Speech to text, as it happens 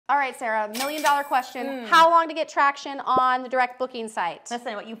All right, Sarah, $1 million question. How long to get traction on the direct booking site?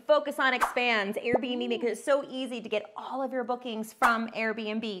 Listen, what you focus on expands. Airbnb makes it so easy to get all of your bookings from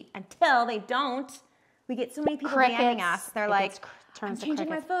Airbnb. Until they don't, we get so many people DMing us. They're like, I'm changing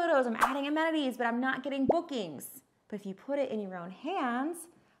my photos, I'm adding amenities, but I'm not getting bookings. But if you put it in your own hands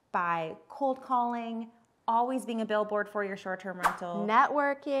by cold calling, always being a billboard for your short-term rental,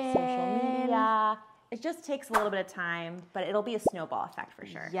 networking, social media, it just takes a little bit of time, but it'll be a snowball effect for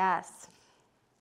sure. Yes.